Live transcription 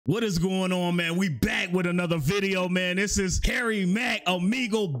What is going on, man? We back with another video, man. This is Harry Mack,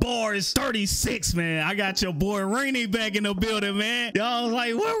 Omegle Bars 36, man. I got your boy Rainy back in the building, man. Y'all was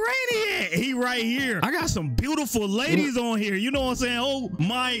like, where Rainy at? He right here. I got some beautiful ladies on here. You know what I'm saying? Oh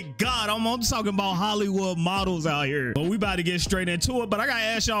my God, I'm talking about Hollywood models out here. But we about to get straight into it. But I gotta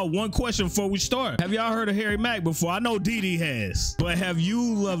ask y'all one question before we start. Have y'all heard of Harry Mack before? I know Dede has. But have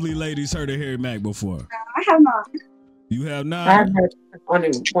you lovely ladies heard of Harry Mack before? I have not. You have not? I've heard on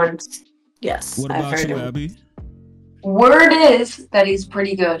him once. Yes. What about you, Abby? Word is that he's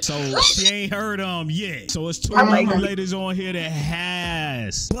pretty good. So she ain't heard yet. So it's two ladies on here that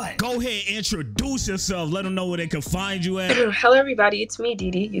has. But go ahead, introduce yourself. Let them know where they can find you at. Hello, everybody. It's me,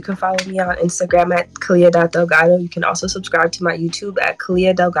 Dede. You can follow me on Instagram at Kalia.Delgado. You can also subscribe to my YouTube at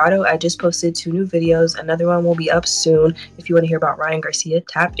Kalia Delgado. I just posted 2 new videos. Another one will be up soon. If you want to hear about Ryan Garcia,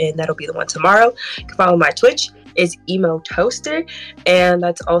 tap in. That'll be the one tomorrow. You can follow my Twitch. Is Emo Toaster, and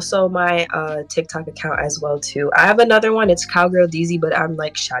that's also my TikTok account as well too. I have another one, it's Cowgirl DZ, but I'm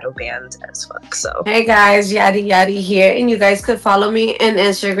like shadow banned as fuck. So hey guys, Yadi Yadi here, and you guys could follow me on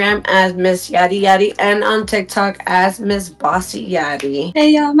Instagram as Miss Yadi Yadi and on TikTok as Miss Bossy Yadi. Hey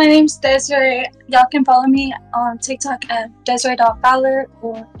y'all, my name's Desiree. Y'all can follow me on TikTok at Desiree.Fowler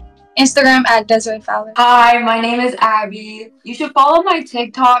or Instagram at Desiree Fowler. Hi, my name is Abby. You should follow my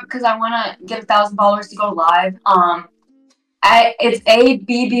TikTok because I want to get 1,000 followers to go live. It's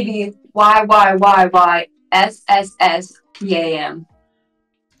ABBYYYYSSSPAM.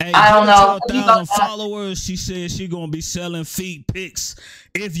 Hey, I don't know. 1,000 followers. She said she gonna be selling feet pics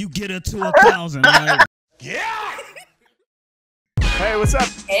if you get her to 1,000. Right? Yeah. Hey, what's up?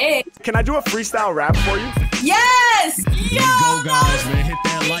 Hey. Can I do a freestyle rap for you? Yes! Yo, go, guys, man. Hit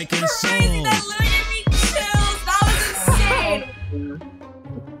that like and crazy. That literally gave me chills. That was insane.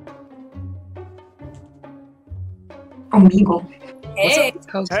 Omegle. Hey.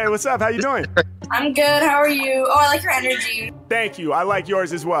 Hey, what's up? How you doing? I'm good. How are you? Oh, I like your energy. Thank you. I like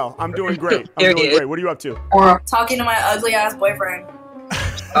yours as well. I'm doing great. I'm doing great. What are you up to? Talking to my ugly ass boyfriend.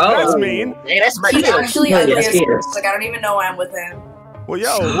 Oh, that's mean. Hey, that's my He's actually ugly as fuck. Like, I don't even know why I'm with him. Well, yo,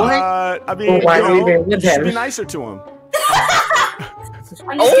 I mean, you should be nicer to him.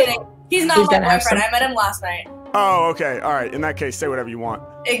 I'm just kidding. He's not my boyfriend. I met him last night. Oh, okay. All right. In that case, say whatever you want.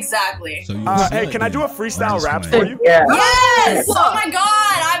 Exactly. So hey, can I do a freestyle rap for you? Yeah. Yes! Oh my God!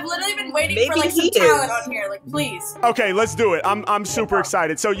 I've literally been waiting for like some talent on here. Like, please. Okay, let's do it. I'm super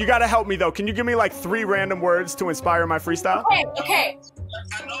excited. So you gotta help me though. Can you give me like 3 random words to inspire my freestyle? Okay.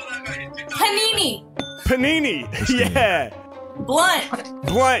 Panini. Panini. Yeah. Blunt.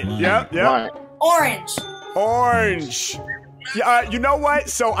 Yep. Orange. Orange. You know what?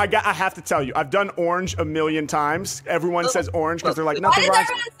 So I have to tell you, I've done orange a million times. Everyone says orange because they're like nothing rhymes. Why does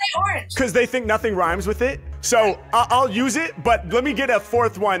everyone say orange? Because they think nothing rhymes with it. So I'll use it, but let me get a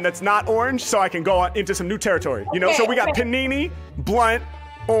 4th one that's not orange so I can go on into some new territory. You know, so we got panini, blunt,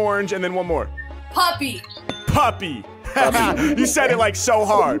 orange, and then one more. Puppy. You said it like so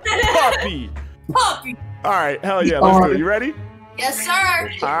hard. Puppy. All right, hell yeah, let's do it. You ready? Yes,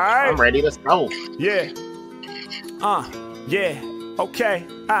 sir. All right. I'm ready. Let's go. Yeah. Yeah. Okay.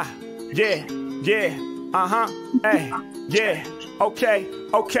 Yeah. Hey. Yeah. Okay.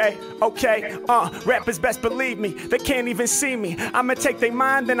 Rappers best believe me. They can't even see me. I'ma take their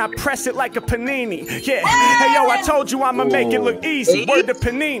mind, then I press it like a panini. Yeah. Hey, yo, I told you I'ma make it look easy. Word to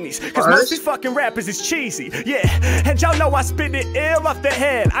paninis. Cause most of these fucking rappers is cheesy. Yeah. And y'all know I spit it ill off the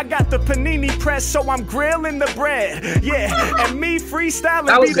head. I got the panini press, so I'm grilling the bread. Yeah. And me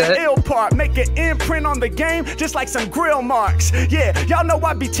freestyling be the ill part. Make an imprint on the game, just like some grill marks. Yeah. Y'all know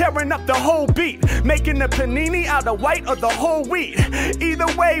I be tearing up the whole beat. Making the panini out of white or the whole wheat. Either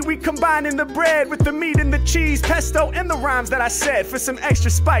way, we combining the bread with the meat and the cheese, pesto, and the rhymes that I said. For some extra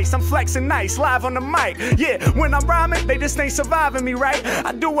spice, I'm flexing nice, live on the mic. Yeah, when I'm rhyming, they just ain't surviving me, right?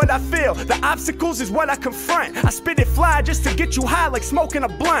 I do what I feel, the obstacles is what I confront. I spit it fly just to get you high like smoking a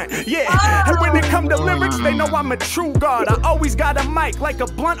blunt. Yeah, and when it come to lyrics, they know I'm a true god. I always got a mic like a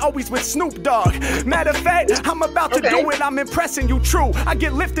blunt, always with Snoop Dogg. Matter of fact, I'm about to do it, I'm impressing you true. I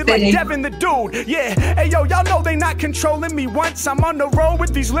get lifted like Devin the Dude. Yeah, hey yo, y'all know they not controlling me once. I'm on the road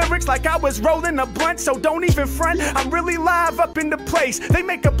with these lyrics like I was rolling a blunt, so don't even front. I'm really live up in the place. They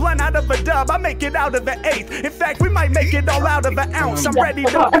make a blunt out of a dub, I make it out of an 1/8. In fact, we might make it all out of an ounce. I'm ready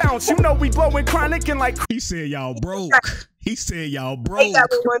to bounce. You know we blowing chronic and like. He said y'all broke. He said y'all broke.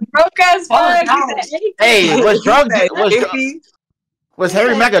 Broke as fuck. Hey, was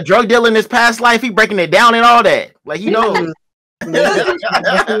Harry Mack a drug dealer in his past life? He breaking it down and all that. Like he knows.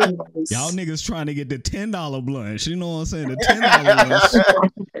 Y'all niggas trying to get the $10 blunts. You know what I'm saying? The $10 blunts.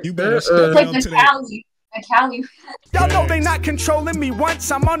 You better step it up to that. A Cali. Y'all know they not controlling me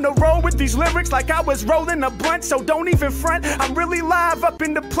once. I'm on the road with these lyrics like I was rolling a blunt. So don't even front, I'm really live up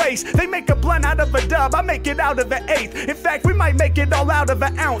in the place. They make a blunt out of a dub, I make it out of the eighth. In fact, we might make it all out of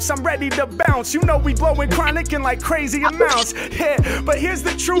an ounce. I'm ready to bounce. You know we blowing chronic in like crazy amounts. Yeah, but here's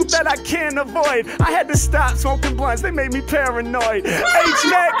the truth that I can't avoid. I had to stop smoking blunts, they made me paranoid.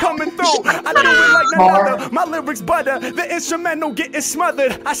 H-Mac coming through, I do it like none other. My lyrics butter, the instrumental getting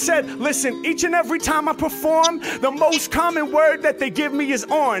smothered. I said, listen, each and every time I perform, the most common word that they give me is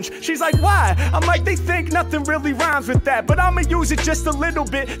orange. She's like, why? I'm like, they think nothing really rhymes with that, but I'ma use it just a little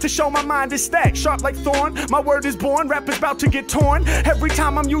bit to show my mind is stacked. Sharp like thorn, my word is born, rap is about to get torn. Every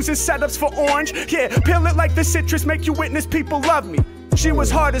time I'm using setups for orange, yeah, peel it like the citrus, make you witness people love me. She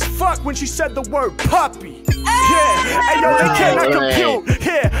was hard as fuck when she said the word puppy. Yeah, hey yo, they cannot compute.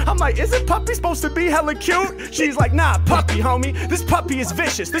 Yeah, I'm like, isn't puppy supposed to be hella cute? She's like, nah, puppy, homie. This puppy is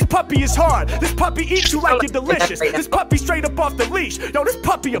vicious. This puppy is hard. This puppy eats you like you're delicious. This puppy straight up off the leash. Yo, this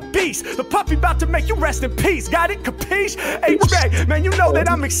puppy a beast. The puppy about to make you rest in peace. Got it? Capiche? H-Mac, man, you know that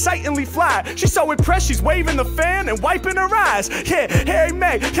I'm excitingly fly. She's so impressed, she's waving the fan and wiping her eyes. Yeah, hey,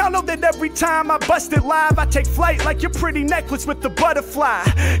 Mac, y'all know that every time I bust it live, I take flight like your pretty necklace with the butterfly.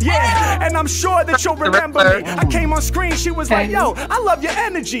 Yeah, and I'm sure that you'll remember me. I came on screen, she was like, yo, I love your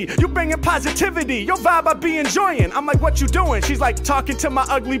energy. You bringing positivity. Your vibe I be enjoying. I'm like, what you doing? She's like, talking to my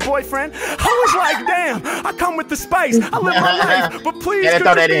ugly boyfriend. I was like, damn, I come with the spice. I live my life, but please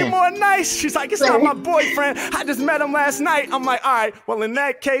could you be more nice? She's like, it's not my boyfriend. I just met him last night. I'm like, all right, well, in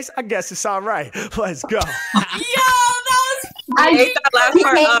that case, I guess it's all right. Let's go. Yo, that was... I ate that last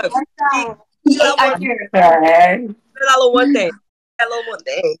part up. I Hello, one thing. Hello, one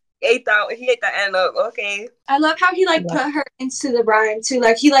thing. He ate that end up. Okay. I love how he like put her into the rhyme too.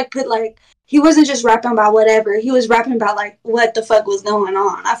 Like he like put like he wasn't just rapping about whatever. He was rapping about like what the fuck was going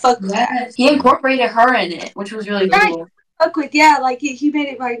on. I fuck with that. He incorporated her in it, which was really cool. Fuck with like he made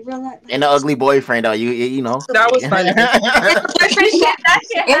it like real life. And the ugly boyfriend though, you know. That was funny. Crazy, that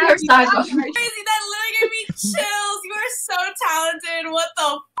literally gave me chills. You are so talented. What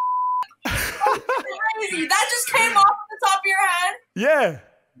the crazy. That just came off the top of your head? Yeah.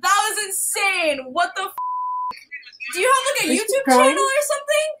 That was insane. What the Do you have like a YouTube channel or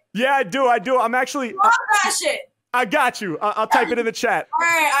something? Yeah, I do. I'm actually... Love that shit. I got you. I'll type it in the chat.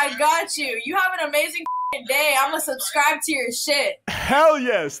 Alright, I got you. You have an amazing day. I'm gonna subscribe to your shit. Hell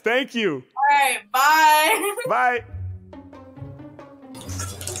yes. Thank you. Alright, bye. Bye.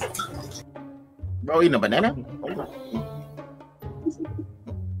 Bro, eating a banana?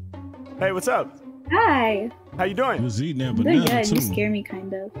 Hey, what's up? Hi. How you doing? He was eating that I'm doing banana good. too. You scare me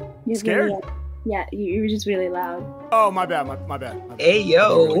kind of. You're Scared? Really, yeah, you were just really loud. Oh, my bad. My bad. Hey,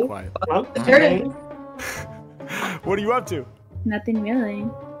 yo. Really quiet. What are you up to? Nothing really.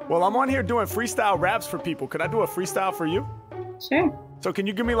 Well, I'm on here doing freestyle raps for people. Could I do a freestyle for you? Sure. So can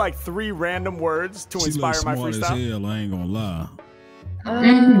you give me like 3 random words to She inspire looks my smart as freestyle? hell, I ain't gonna lie.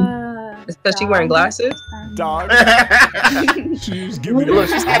 Is because she wearing glasses? Dog. She was giving me a book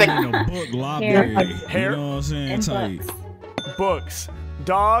library. Hair. You know what I'm saying? And Tight. Books.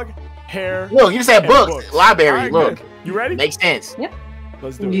 Dog, hair. Look, you said and books. Library, All right, look. good. You ready? Makes sense. Yep.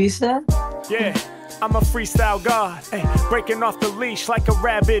 Let's do it. You said? Yeah. I'm a freestyle god, ay, breaking off the leash like a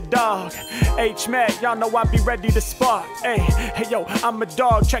rabid dog. H-Mac, y'all know I be ready to spark. Hey, yo, I'm a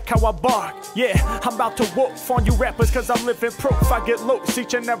dog, check how I bark. Yeah, I'm about to whoop on you rappers cause I'm living proof. I get loose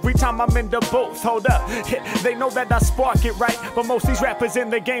each and every time I'm in the booth. Hold up, they know that I spark it right, but most these rappers in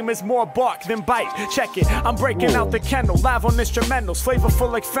the game is more bark than bite. Check it, I'm breaking out the kennel, live on instrumentals,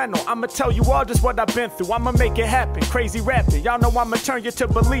 flavorful like fennel. I'ma tell you all just what I've been through, I'ma make it happen. Crazy rapping, y'all know I'ma turn you to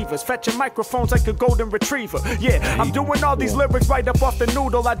believers. Fetching microphones like a golden retriever. Yeah, I'm doing all these lyrics right up off the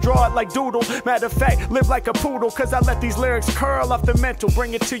noodle. I draw it like doodle. Matter of fact, live like a poodle, cause I let these lyrics curl off the mental,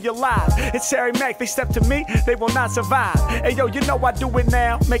 bring it to your live. It's Harry Mack, they step to me, they will not survive. Hey yo, you know I do it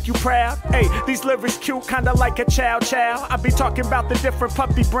now, make you proud. Hey, these lyrics cute, kinda like a chow. I be talking about the different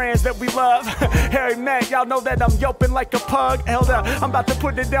puppy brands that we love. Harry Mack, y'all know that I'm yelping like a pug. Held up, I'm about to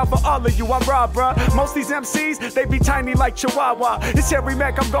put it down for all of you, I'm raw, bruh. Most these MCs, they be tiny like Chihuahua. It's Harry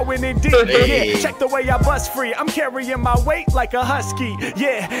Mack, I'm going in deep. Yeah, check the way I bust free, I'm carrying my weight like a husky.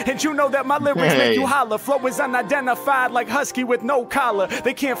 Yeah, and you know that my lyrics make you holler. Flow is unidentified like husky with no collar.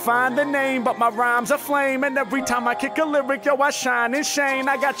 They can't find the name, but my rhymes are flame. And every time I kick a lyric, yo, I shine and shine.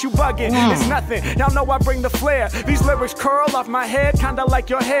 I got you bugging, it's nothing. Y'all know I bring the flair. These lyrics curl off my head, kinda like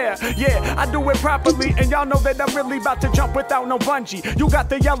your hair. Yeah, I do it properly, and y'all know that I'm really about to jump without no bungee. You got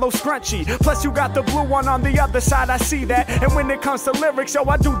the yellow scrunchie, plus you got the blue one on the other side, I see that. And when it comes to lyrics, yo,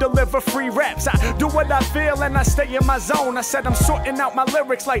 I do deliver free raps. I do what I feel and I stay in my zone. I said I'm sorting out my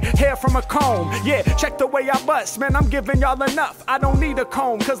lyrics like hair from a comb. Yeah, check the way I bust, man, I'm giving y'all enough. I don't need a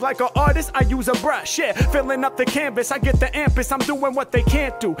comb, cause like an artist, I use a brush. Yeah, filling up the canvas, I get the ampus. I'm doing what they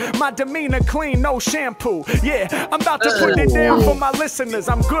can't do. My demeanor clean, no shampoo. Yeah, I'm about to put it down for my listeners.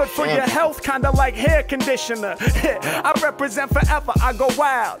 I'm good for your health, kinda like hair conditioner. I represent forever, I go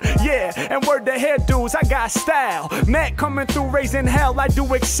wild. Yeah, and word to hairdos, I got style. Mac coming through, raising hell, I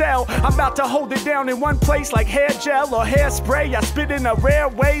do excel. I'm about to hold it down in one place like hair gel or hairspray. I spit in a rare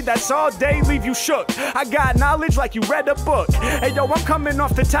way that's all day, leave you shook. I got knowledge like you read a book. Hey yo, I'm coming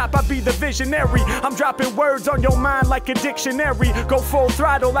off the top, I be the visionary. I'm dropping words on your mind like a dictionary. Go full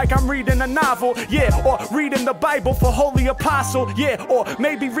throttle like I'm reading a novel. Yeah, or reading the Bible for holy apostle. Yeah, or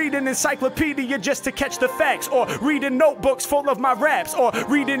maybe reading encyclopedia just to catch the facts. Or reading notebooks full of my raps. Or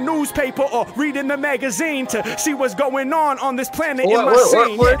reading newspaper or reading the magazine to see what's going on this planet in my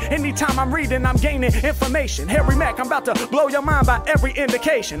scene. Yeah, anytime I'm reading, I'm gaining information. Harry Mack, I'm about to blow your mind by every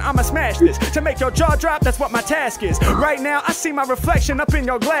indication. I'ma smash this to make your jaw drop, that's what my task is. Right now, I see my reflection up in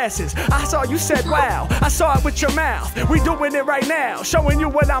your glasses. I saw you said wow, I saw it with your mouth. We doing it right now, showing you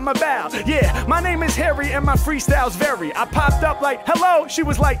what I'm about. Yeah, my name is Harry and my freestyles vary. I popped up like, hello, she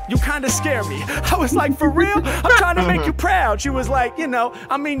was like, you kinda scare me. I was like, for real? I'm trying to make you proud. She was like, you know,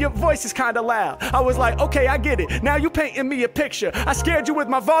 I mean, your voice is kinda loud. I was like, okay, I get it. Now you painting me a picture. I scared you with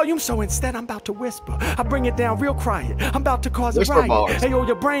my volume, so instead I'm about to whisper. I bring it down real quiet. I'm about to cause a riot. Hey yo,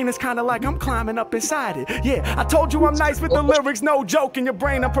 your brain is kinda like I'm climbing up inside it. Yeah, I told you I'm nice with the lyrics, no joke. In your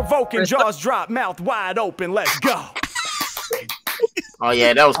brain I'm provoking. Jaws drop, mouth wide open. Let's go. Oh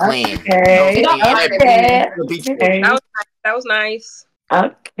yeah, that was clean. Okay. That was nice.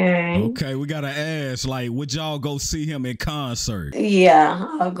 Okay. Okay, we gotta ask, like, would y'all go see him in concert? Yeah,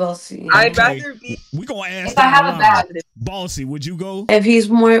 I'll go see him. I'd rather be. We gonna ask. If I have a bad. Bossy, would you go? If he's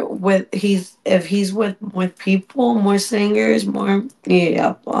more with with people, more singers, more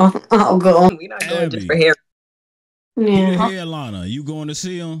yeah, I'll go. We're not going just for hair. Yeah. Hey, Alana, you going to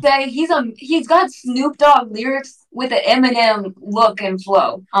see him? Say he's got Snoop Dogg lyrics with an Eminem look and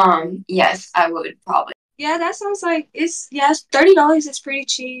flow. Yes, I would probably. Yeah, that sounds like it's $30 is pretty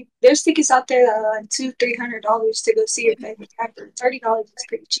cheap. There's tickets out there that are like $200-$300 to go see your favorite rapper. $30 is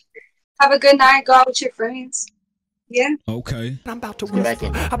pretty cheap. Have a good night, go out with your friends. Yeah. Okay. I'm about to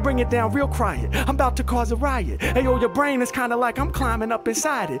whisper. I bring it down real quiet. I'm about to cause a riot. Hey yo, your brain is kinda like I'm climbing up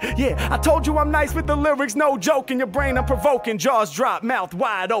inside it. Yeah, I told you I'm nice with the lyrics, no joke. In your brain I'm provoking. Jaws drop, mouth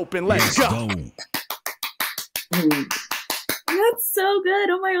wide open. Let's go. That's so good.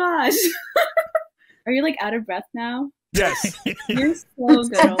 Oh my gosh. Are you like out of breath now? Yes. You're so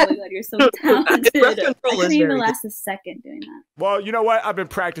good. Oh my god, you're so talented. I couldn't even last a second doing that. Well, you know what? I've been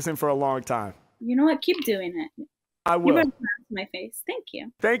practicing for a long time. You know what? Keep doing it. I will. You better laugh in my face. Thank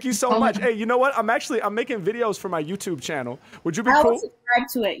you. Thank you so much. Hey, you know what? I'm making videos for my YouTube channel. Would you be I cool? will subscribe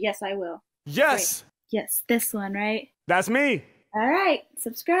to it. Yes, I will. Yes. Wait. Yes, this one, right? That's me. All right,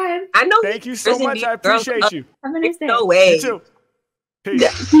 subscribe. I know. Thank you so much. I appreciate you. Have a nice day. No way. You too.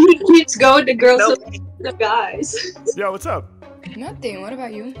 Peace. He keeps going to girls the guys. Yo, what's up? Nothing. What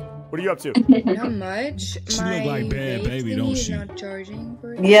about you? What are you up to? Not much. She look like Bad Baby, don't she? Not charging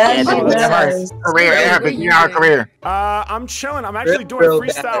for it. Yeah, that's her career. I'm chilling. I'm actually doing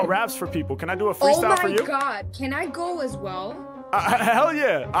freestyle raps for people. Can I do a freestyle for you? Oh my god. Can I go as well? Hell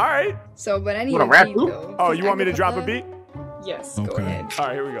yeah. All right. So, but I need What, a a rap beat group? though. Oh, Can you I want me to go drop a live? beat? Yes, go Okay. ahead. All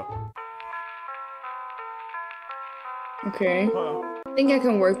right, here we go. Okay. Hold on. I think I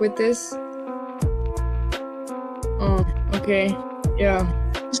can work with this. Oh, okay. Yeah.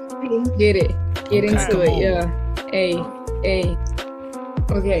 Get it. Get into it. Yeah. Hey.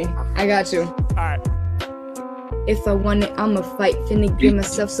 Okay, I got you. All right. If I want it, I'ma fight. Finna give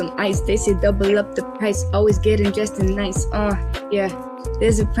myself some ice. They say double up the price. Always getting dressed in nice. Yeah.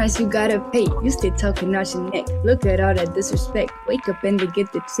 There's a price you gotta pay. You still talking out your neck. Look at all that disrespect. Wake up and they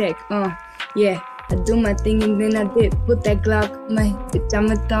get the check. Yeah. I do my thing and then I did. Put that Glock on my bitch.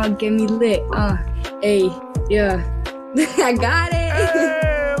 I'm a thug, get me lit. Hey, yeah. I got it.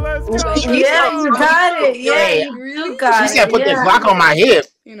 Hey, let's go. Yeah, you got it. Yeah, you got it. She said, "Put this Glock on my hip."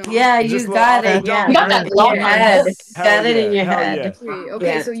 You know. Yeah, you got it. Yeah, You got that Glock in your on head. Hell Got it yeah. in your Hell head. yeah.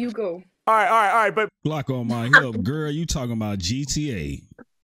 Okay, Yeah. so you go. All right. But Glock on my hip, girl. You talking about GTA?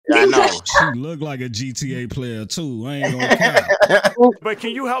 I know. She look like a GTA player too. I ain't gonna count. but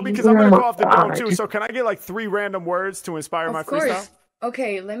can you help me? Because I'm gonna go off the dome too. So can I get like 3 random words to inspire my Of course. freestyle?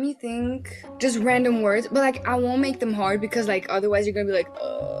 Okay, let me think. Just random words, but like I won't make them hard because like otherwise you're gonna be like,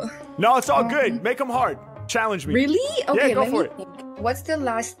 No, it's all good. Make them hard. Challenge me. Really? Okay, Yeah, go let for me it. think. What's the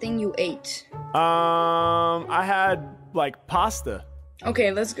last thing you ate? I had like pasta.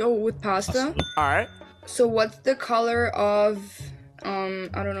 Okay, let's go with pasta. All right. So what's the color of I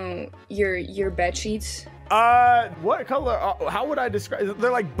don't know, your bed sheets? What color? How would I describe?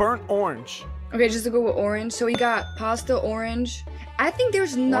 They're like burnt orange. Okay, just to go with orange. So we got pasta orange. I think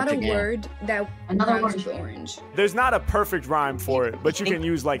there's not a word that rhymes with orange. There's not a perfect rhyme for it, but you can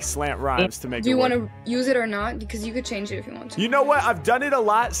use like slant rhymes to make it. Do you want to use it or not? Because you could change it if you want to. You know what? I've done it a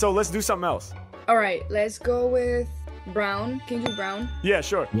lot, so let's do something else. All right, let's go with brown. Can you do brown? Yeah,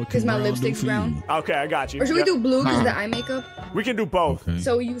 sure. Because my lipstick's brown. Okay, I got you. Or should we do blue because the eye makeup? We can do both. Okay.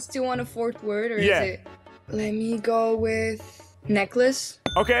 So you still want a fourth word, or is it? Let me go with necklace.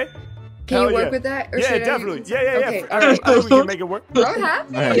 Okay. Can you work with that? Or yeah, definitely. Yeah. Okay, I think we can make it work. Bro,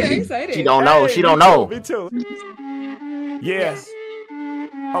 happy. I'm excited. She don't know. She don't know. Me too. Yeah. Yes.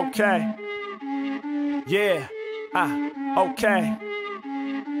 Okay. Yeah. Okay.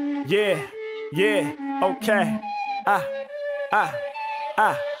 Yeah. Okay.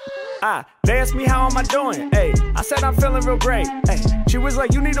 They asked me how am I doing? Hey, I said I'm feeling real great. Hey, she was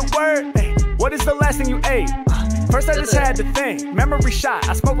like, you need a word? Hey, what is the last thing you ate? First I just had to think. Memory shot.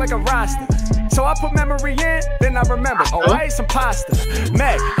 I spoke like a Rasta. So I put memory in, then I remember. Oh, I ate some pasta.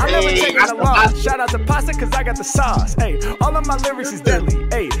 Mac, I'm never taking a loss. Shout out to pasta, cause I got the sauce. Hey, all of my lyrics is deadly.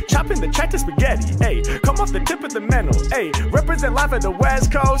 Hey, chopping the track to spaghetti. Hey, come off the tip of the mental. Hey, represent life at the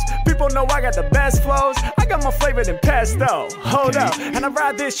West Coast. People know I got the best flows. I got more flavor than pesto. Hold up, and I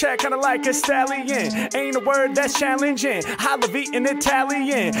ride this track kinda like a stallion. Ain't a word that's challenging. Holla eating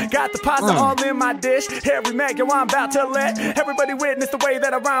Italian. Got the pasta all in my dish. Harry Mack, yo, I'm about to let everybody witness the way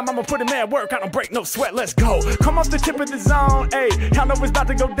that I rhyme. I'ma put in mad work. I don't break no sweat, let's go. Come off the tip of the zone, ayy. Y'all know it's about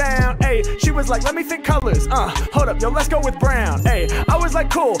to go down, ayy. She was like, let me think colors, hold up, yo, let's go with brown, ayy. I was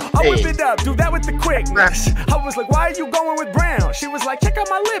like, cool, I'll whip it up, do that with the quickness. I was like, why are you going with brown? She was like, check out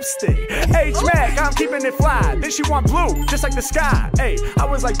my lipstick. H-Mac, I'm keeping it fly. Then she want blue, just like the sky, ayy. I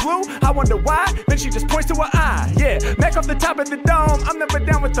was like, blue, I wonder why? Then she just points to her eye, yeah. Mac off the top of the dome, I'm never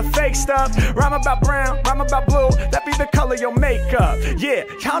down with the fake stuff. Rhyme about brown, rhyme about blue, that be the color your makeup. Yeah,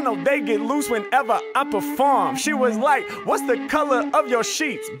 y'all know they get loose whenever I perform. She was like, what's the color of your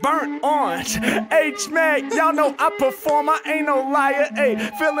sheets? Burnt orange. H-Mac, y'all know I perform, I ain't no liar.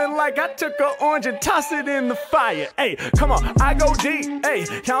 Ayy, feeling like I took an orange and tossed it in the fire. Ayy, come on, I go deep.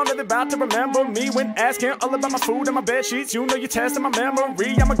 Ayy, y'all know they about to remember me when asking all about my food and my bed sheets. You know you're testing my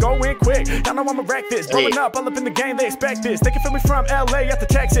memory, I'ma go in quick. Y'all know I'ma wreck this. Blowing up all up in the game, they expect this. They can feel me from LA up to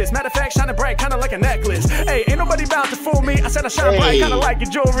Texas. Matter of fact, shining bright, kinda like a necklace. Ayy, ain't nobody about to fool me. I said I shine bright, kinda like your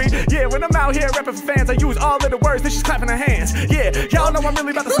jewelry. Yeah, when I'm out here rapping for fans, I use all of the words, then she's clapping her hands. Yeah, y'all know I'm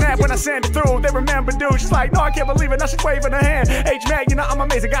really about to snap when I send it through. They remember, dude. She's like, no, I can't believe it. Now she's waving her hand. H-Mac, you know I'm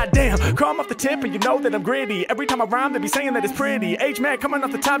amazing, goddamn. Come off the tip and you know that I'm gritty. Every time I rhyme, they be saying that it's pretty. H-Mac coming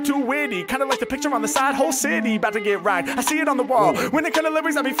off the top, too witty. Kinda like the picture on the side, whole city about to get right. I see it on the wall. When it comes to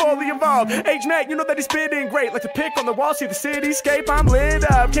lyrics, I be fully involved. H-Mac, you know that he's spitting great. Like the pic on the wall, see the cityscape. I'm lit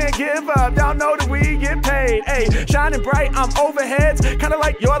up, can't give up. Y'all know that we get paid. Ayy, shining bright, I'm overheads. Kinda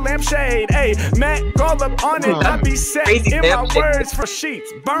like your lampshade. Ayy, Mac, all up on it. I be set in my words for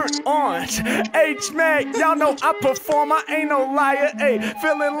sheets. Burnt orange. H-Mac, y'all know I perform. I ain't no liar. Ayy,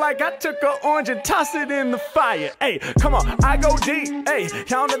 feeling like I took an orange and tossed it in the fire. Ayy, come on, I go deep. Ayy,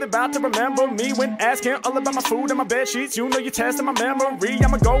 y'all know they about to remember me when asking all about my food and my bed sheets. You know you're testing my memory.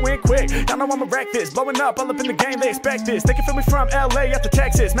 I'ma go in quick. Y'all know I'ma wreck this. Blowing up all up in the game, they expect this. They can feel me from LA up to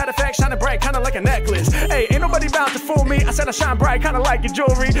Texas. Matter of fact, shining bright, kinda like a necklace. Ayy, ain't nobody about to fool me. I said I shine bright, kinda like your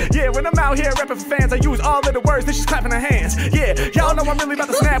jewelry. Yeah, when I'm out here rapping for fans, I use all of the words, then she's clapping her hands. Yeah, y'all know I'm really about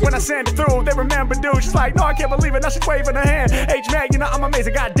to snap when I send it through. They remember, dude. She's like, no, I can't believe it. Now she's waving her hand. H-Mac, you know I'm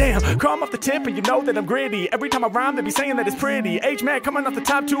amazing, goddamn. Come off the tip and you know that I'm gritty. Every time I rhyme, they be saying that it's pretty. H-Mac coming off the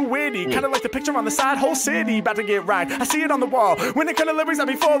top, too witty. Kinda like the picture on the side, whole city about to get right. I see it on the wall. When it comes to lyrics, I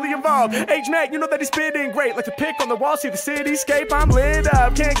be fully involved. H-Mac, you know that he's spitting great. Like the pic on the wall, see the cityscape. I'm lit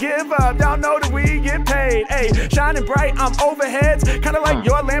up, can't give up. Y'all know that we get paid. Ayy, shining bright, I'm overheads. Kinda like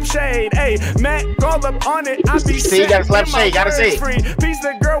your lampshade. Ayy, Mac, all up on it. I be see, you gotta slap shade, gotta see. Piece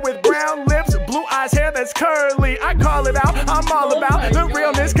the girl with brown lips, blue eyes, hair that's curly. I call it out, I'm all about the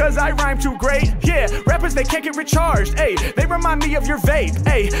realness, cause I rhyme too great. Yeah, rappers, they can't get recharged. Ayy, they remind me of your vape.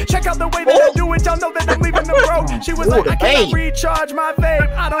 Ayy, check out the way that I do it, y'all know that I'm leaving them broke. She was like, I can't recharge my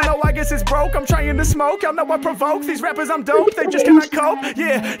vape. I don't know, I guess it's broke. I'm trying to smoke, y'all know I provoke. These rappers, I'm dope, they just cannot cope.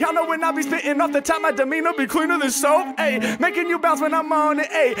 Yeah, y'all know when I be spitting off the top, my demeanor be cleaner than soap. Ayy, making you bounce when I'm on it.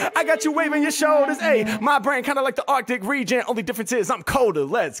 Ayy, I got you waving your shoulders. Ayy, my brain kinda like the Arctic region. Only difference is I'm colder.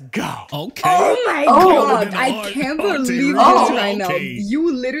 Let's go. Okay. Oh my god, I can't believe this right now.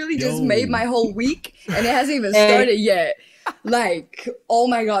 You literally just made my whole week, and it hasn't even started yet. Like, oh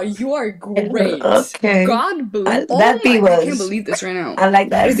my god, you are great. Okay. God bless. That beat was. I can't believe this right now. I like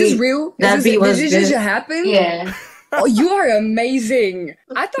that. Is this real? That beat was Did good. this just happen? Yeah. Oh, you are amazing.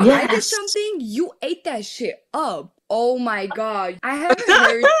 I thought I did something. You ate that shit up. Oh my god. I haven't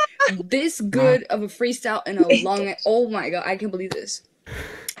heard this good of a freestyle in a long. Oh my god, I can't believe this.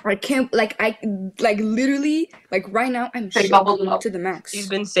 I can't, literally, right now, I'm shocked to the max. She's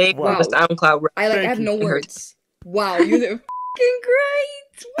been saved Wow. on the SoundCloud. I have no words. Wow, you're the fucking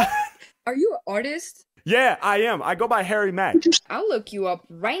great. What? Are you an artist? Yeah, I am. I go by Harry Mack. I'll look you up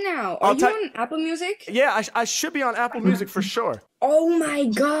right now. Are you on Apple Music? Yeah, I should be on Apple Music for sure. Oh my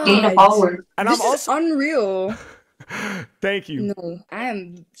god. Gain a follower. And this I'm also is unreal. Thank you. No, I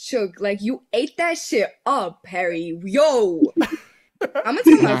am shook. Like, you ate that shit up, Harry. Yo. I'm gonna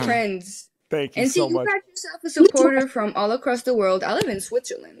tell my friends. Thank you and so see, much. You got yourself a supporter from all across the world. I live in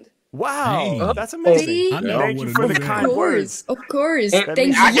Switzerland. Wow, that's amazing. See? Thank you for the kind words. Of course. I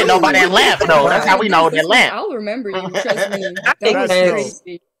didn't know about that laugh, though. That's how we know that laugh. I'll remember you. Trust me. That was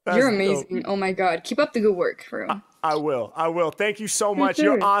crazy. You're amazing. Oh my god. Keep up the good work, for real. I will. I will. Thank you so much.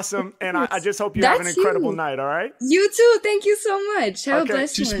 You're awesome. And I just hope you have an That's incredible you. night, all right? You too. Thank you so much. Have a Okay.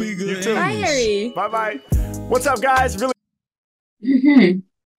 blessed one. You too. Bye, Harry. Bye-bye. What's up, guys? Really?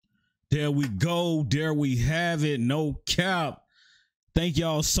 There we go. There we have it. No cap. Thank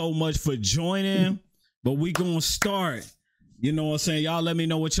y'all so much for joining. But we gonna start. You know what I'm saying? Y'all let me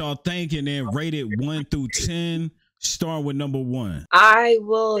know what y'all think and then rate it 1 through 10. Start with number 1. I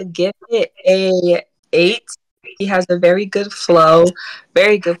will give it a 8. He has a very good flow.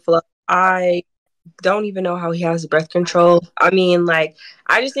 Very good flow. I don't even know how he has breath control. I mean, like,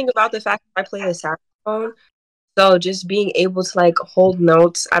 I just think about the fact that I play the saxophone. So just being able to, like, hold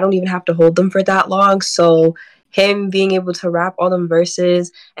notes, I don't even have to hold them for that long. So him being able to rap all them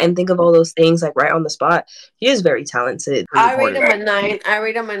verses and think of all those things, like, right on the spot, he is very talented. I rate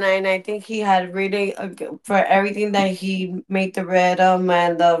him a 9. I think he had really for everything that he made the rhythm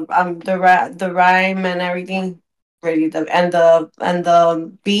and the rhyme and everything. Really,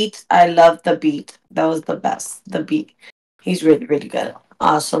 the beat. I love the beat. That was the best. The beat. He's really, really good.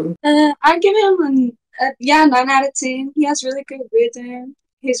 Awesome. I give him a 9 out of 10. He has really good rhythm.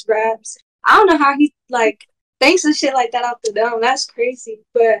 His raps. I don't know how he thinks of shit like that off the dome. That's crazy.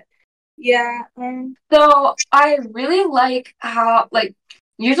 But yeah. So I really like how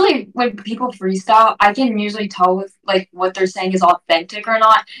usually when people freestyle, I can usually tell if what they're saying is authentic or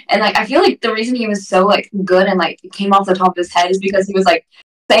not. And I feel like the reason he was so good and came off the top of his head is because he was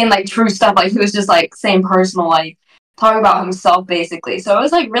saying true stuff. He was just saying personal, talking about himself basically. So it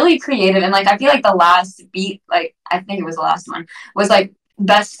was really creative, and I feel like the last beat, I think it was the last one, was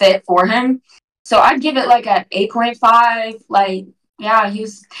best fit for him. So I'd give it an 8.5. Yeah, he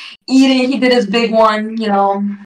was eating, he did his big one,